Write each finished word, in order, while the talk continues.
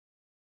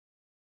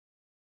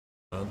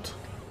That.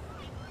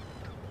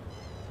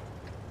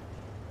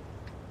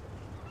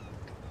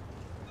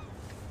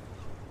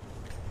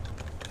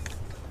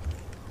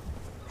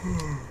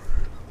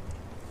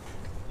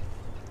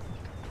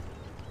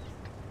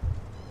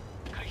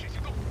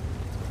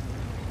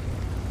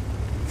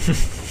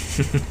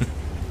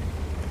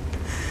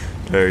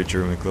 Very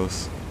true,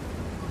 Miklos.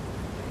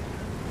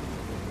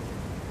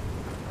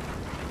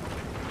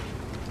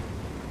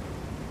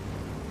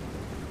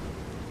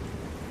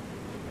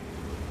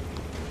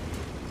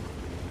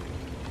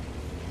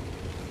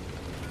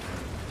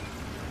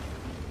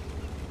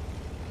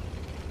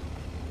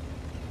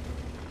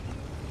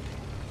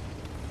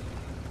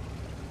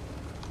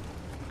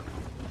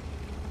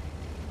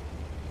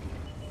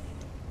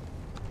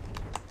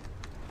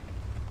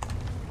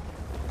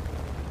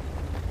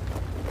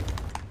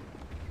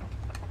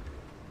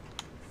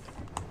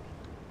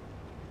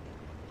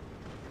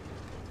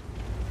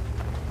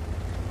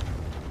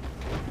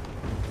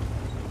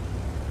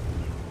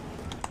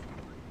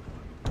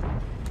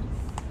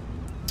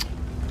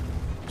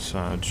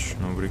 Sag,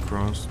 nobody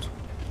crossed.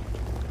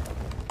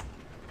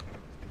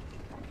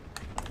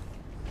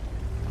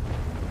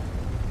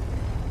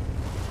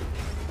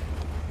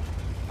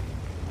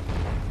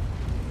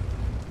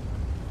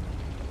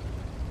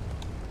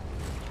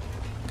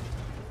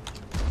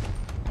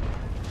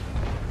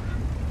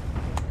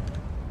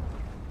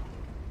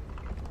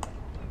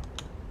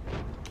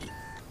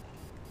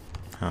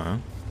 Huh?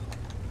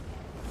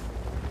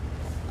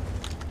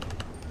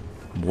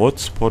 What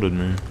spotted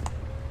me?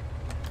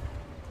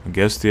 I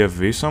guess the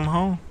FV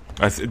somehow?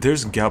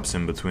 There's gaps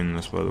in between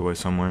this, by the way,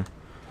 somewhere.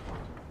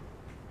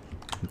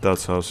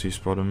 That's how he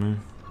spotted me.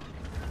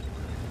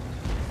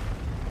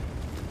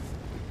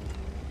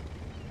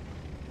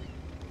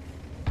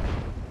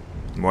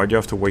 Why'd you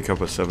have to wake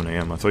up at 7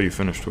 AM? I thought you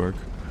finished work.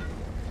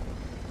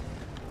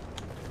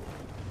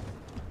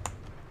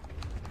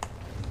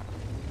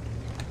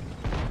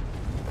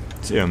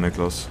 See ya,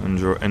 Miklos.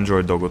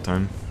 Enjoy doggo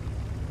time.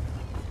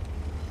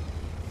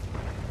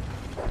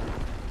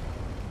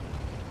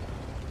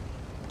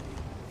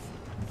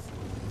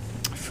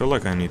 I feel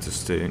like I need to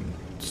stay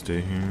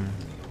here.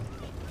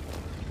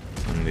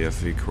 And the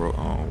FV crow.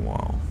 Oh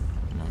wow,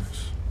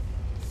 nice.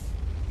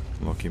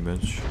 Lucky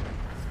bitch.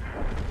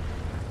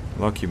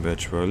 Lucky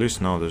bitch, bro. At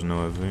least now there's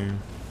no FV.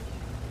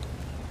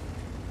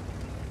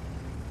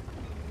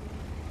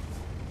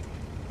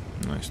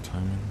 Nice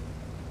timing.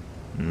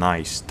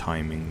 Nice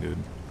timing, dude.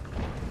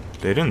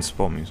 They didn't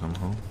spot me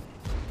somehow.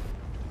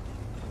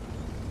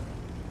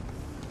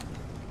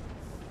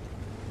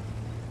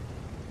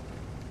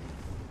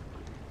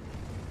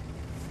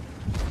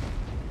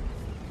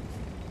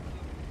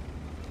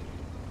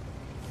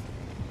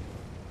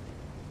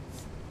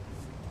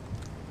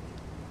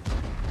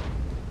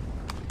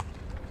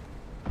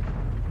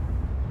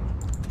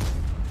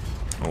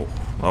 Oh,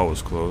 that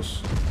was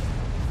close.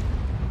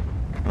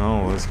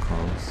 Oh, it was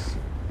close.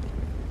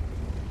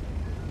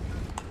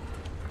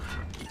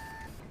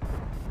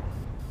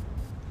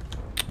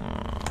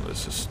 Oh,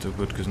 this is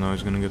stupid because now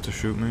he's gonna get to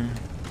shoot me.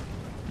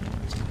 No,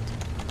 he's not.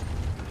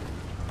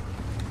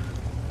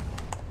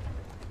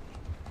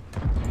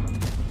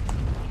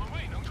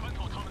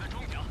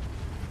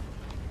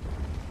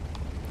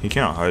 He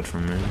can't hide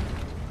from me.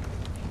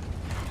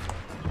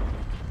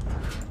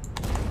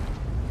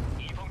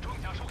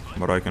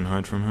 But I can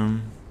hide from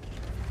him.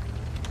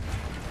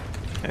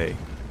 Hey,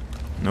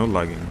 no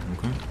lagging,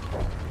 okay?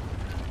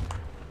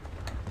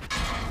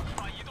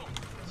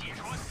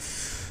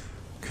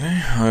 Okay,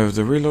 I have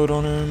the reload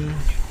on him.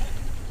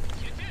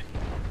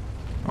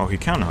 Oh, he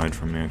can hide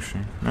from me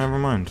actually. Never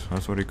mind, I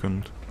thought he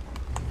couldn't.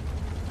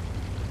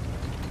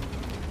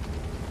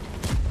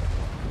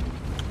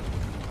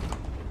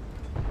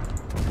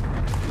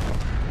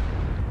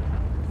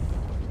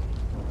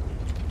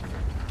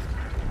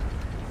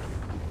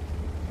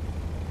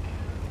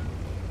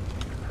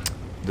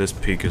 This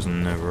peak is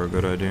never a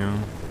good idea,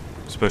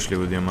 especially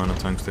with the amount of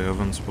tanks they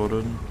haven't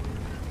spotted.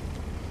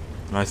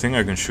 I think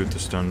I can shoot the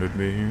standard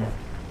B here.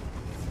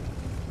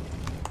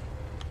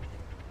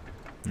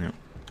 Yep.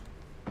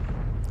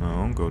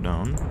 Oh, go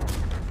down.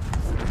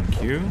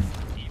 Thank you.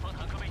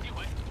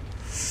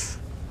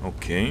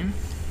 Okay.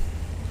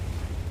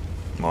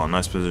 Wow,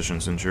 nice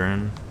position,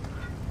 Centurion.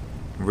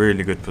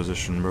 Really good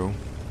position, bro.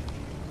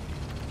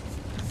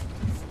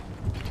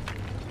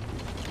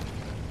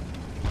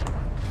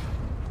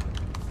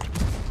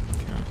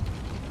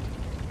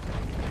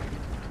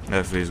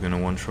 FV is gonna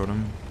one-shot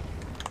him.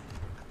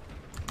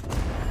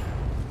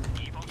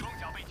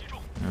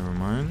 Never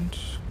mind.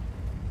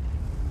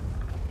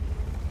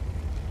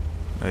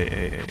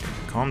 Hey,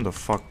 calm the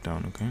fuck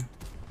down, okay?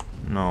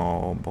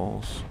 No,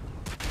 balls.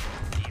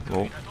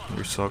 Lol,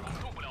 you suck.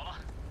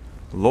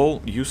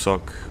 LOL, you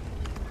suck.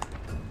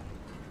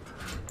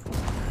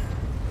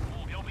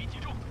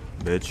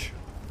 Bitch.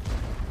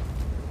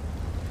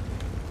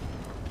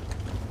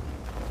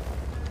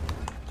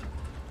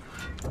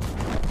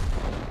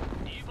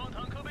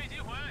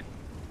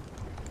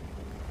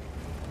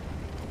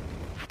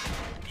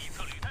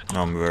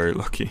 I'm very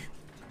lucky.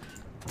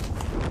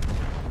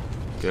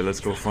 Okay,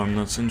 let's go farm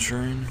that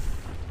Centurion.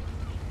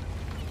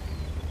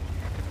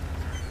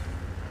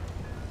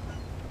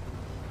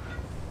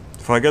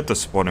 If I get the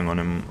spotting on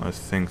him, I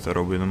think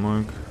that'll be the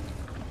mark.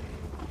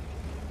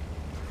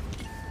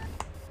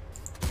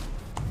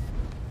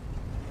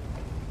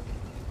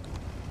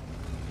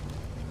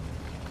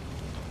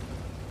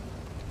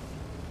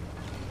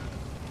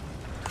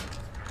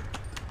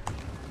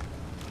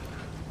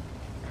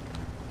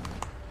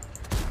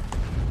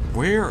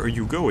 Where are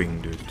you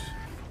going, dude?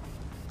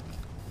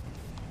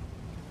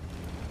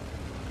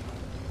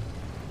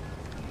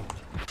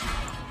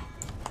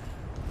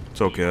 It's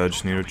okay, I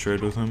just need to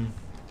trade with him.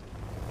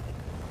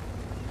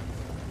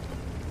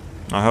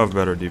 I have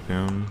better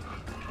DPM.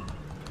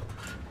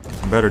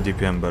 Better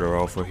DPM, better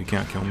alpha. He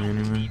can't kill me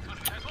anyway.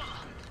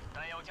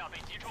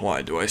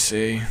 Why do I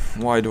say?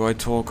 Why do I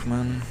talk,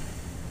 man?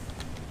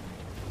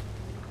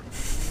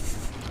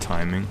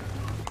 Timing.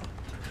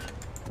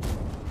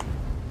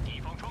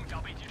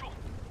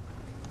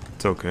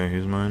 It's okay,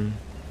 he's mine.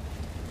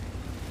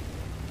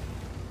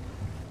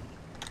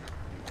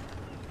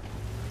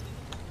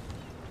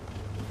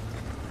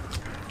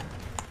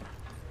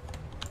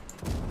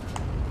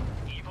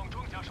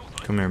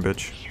 Come here,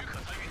 bitch.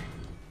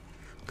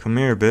 Come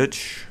here,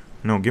 bitch.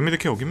 No, give me the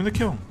kill, give me the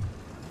kill.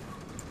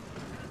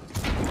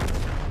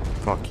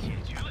 Fuck you.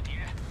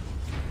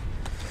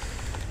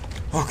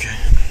 Okay.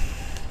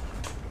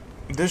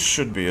 This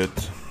should be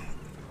it.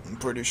 I'm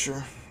pretty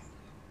sure.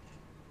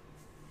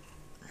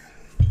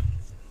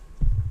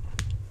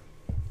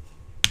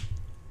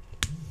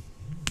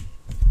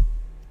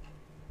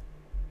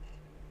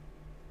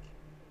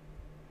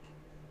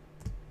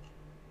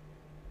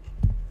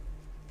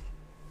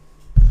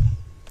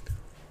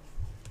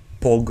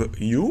 Pog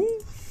you?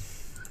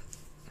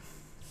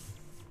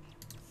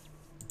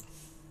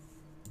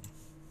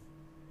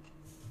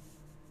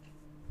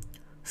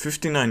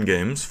 $59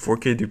 games,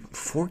 4K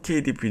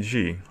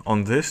DPG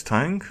on this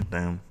tank?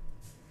 Damn.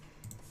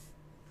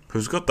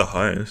 Who's got the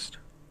highest?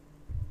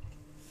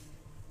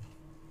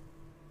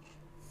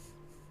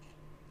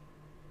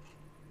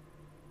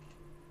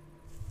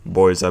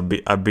 Boys, I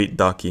beat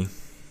Ducky.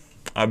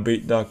 I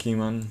beat Ducky,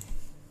 man.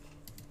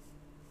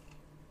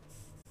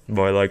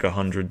 By like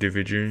 100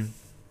 DPG.